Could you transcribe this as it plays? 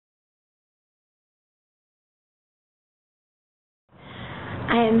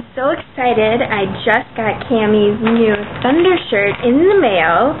I am so excited. I just got Cammie's new Thundershirt in the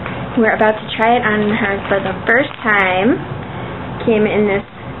mail. We're about to try it on her for the first time. Came in this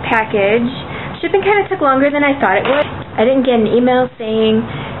package. Shipping kind of took longer than I thought it would. I didn't get an email saying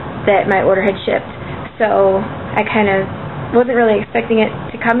that my order had shipped, so I kind of wasn't really expecting it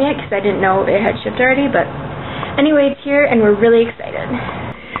to come yet because I didn't know it had shipped already, but anyway, it's here and we're really excited.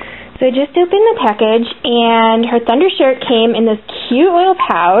 So I just opened the package, and her Thundershirt came in this cute little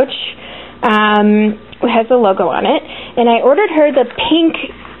pouch. It has the logo on it. And I ordered her the pink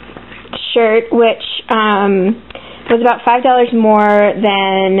shirt, which was about $5 more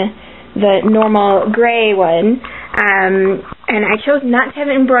than the normal gray one. And I chose not to have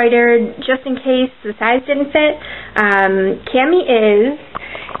it embroidered just in case the size didn't fit. Cammie is,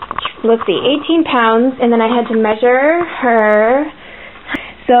 let's see, 18 pounds, and then I had to measure her.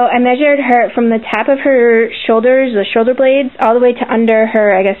 So I measured her from the top of her shoulders, the shoulder blades, all the way to under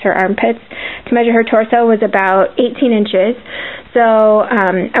her, I guess her armpits. To measure her torso was about 18 inches. So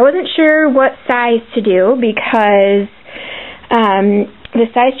I wasn't sure what size to do because the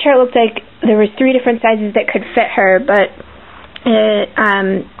size chart looked like there was 3 different sizes that could fit her, but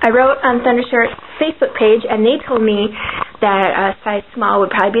I wrote on Thundershirt's Facebook page, and they told me that a size small would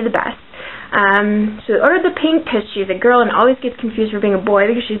probably be the best. So I ordered the pink because she's a girl and always gets confused for being a boy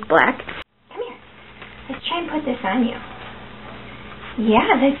because she's black. Come here. Let's try and put this on you.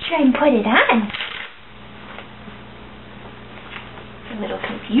 Yeah, let's try and put it on. It's a little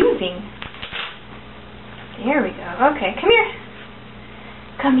confusing. There we go. Okay, come here.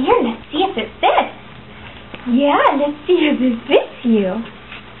 Come here, let's see if it fits. Yeah, let's see if it fits you.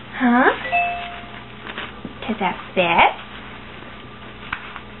 Huh? Does that fit?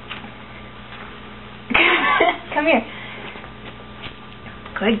 Come here.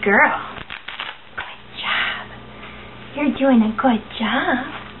 Good girl. Good job. You're doing a good job.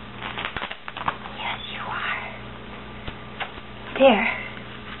 Yes, you are. There.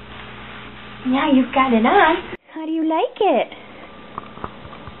 Now you've got it on. How do you like it?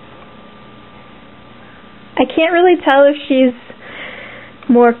 I can't really tell if she's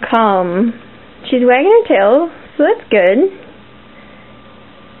more calm. She's wagging her tail, so that's good.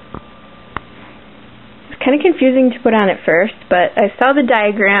 Kind of confusing to put on at first, but I saw the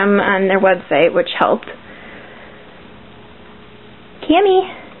diagram on their website, which helped. Cammie!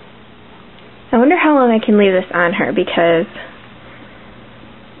 I wonder how long I can leave this on her, because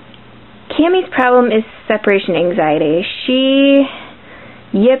Cammie's problem is separation anxiety. She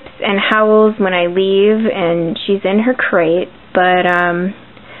yips and howls when I leave, and she's in her crate, but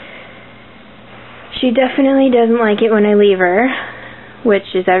she definitely doesn't like it when I leave her, which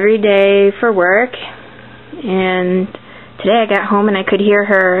is every day for work. And today I got home and I could hear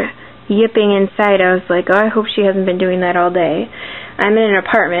her yipping inside. I was like, oh, I hope she hasn't been doing that all day. I'm in an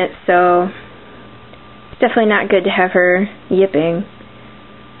apartment, so it's definitely not good to have her yipping.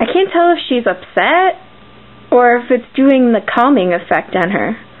 I can't tell if she's upset or if it's doing the calming effect on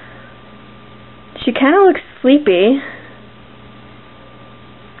her. She kind of looks sleepy.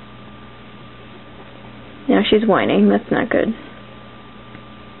 Now she's whining. That's not good.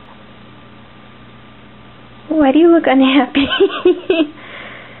 Why do you look unhappy?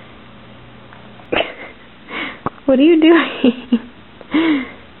 What are you doing?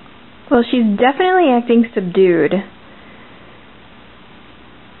 Well, she's definitely acting subdued.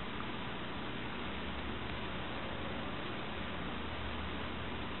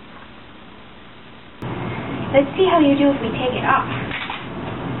 Let's see how you do if we take it off.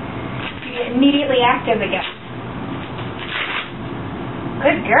 You get immediately active again.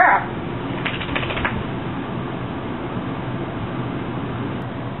 Good girl.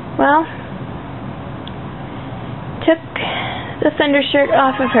 Well, took the Thundershirt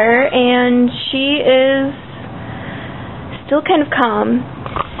off of her, and she is still kind of calm.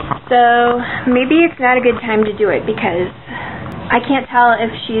 So maybe it's not a good time to do it because I can't tell if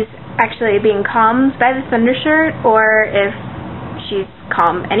she's actually being calmed by the Thundershirt or if she's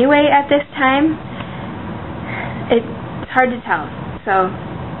calm anyway at this time. It's hard to tell. So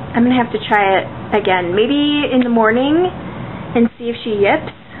I'm going to have to try it again. Maybe in the morning and see if she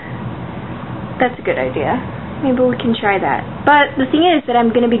yips. That's a good idea. Maybe we can try that. But the thing is that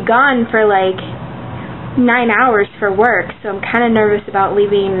I'm going to be gone for like 9 hours for work, so I'm kind of nervous about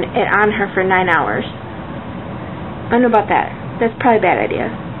leaving it on her for 9 hours. I don't know about that. That's probably a bad idea.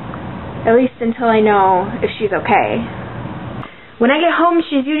 At least until I know if she's okay. When I get home,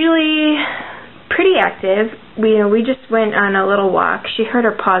 she's usually pretty active. We just went on a little walk. She hurt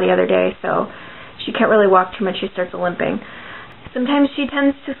her paw the other day, so she can't really walk too much. She starts limping. Sometimes she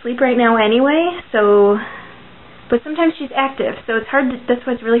tends to sleep right now anyway, so but sometimes she's active, so it's hard to, that's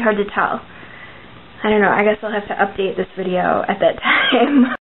why it's really hard to tell. I don't know, I guess I'll have to update this video at that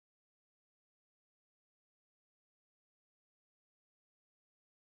time.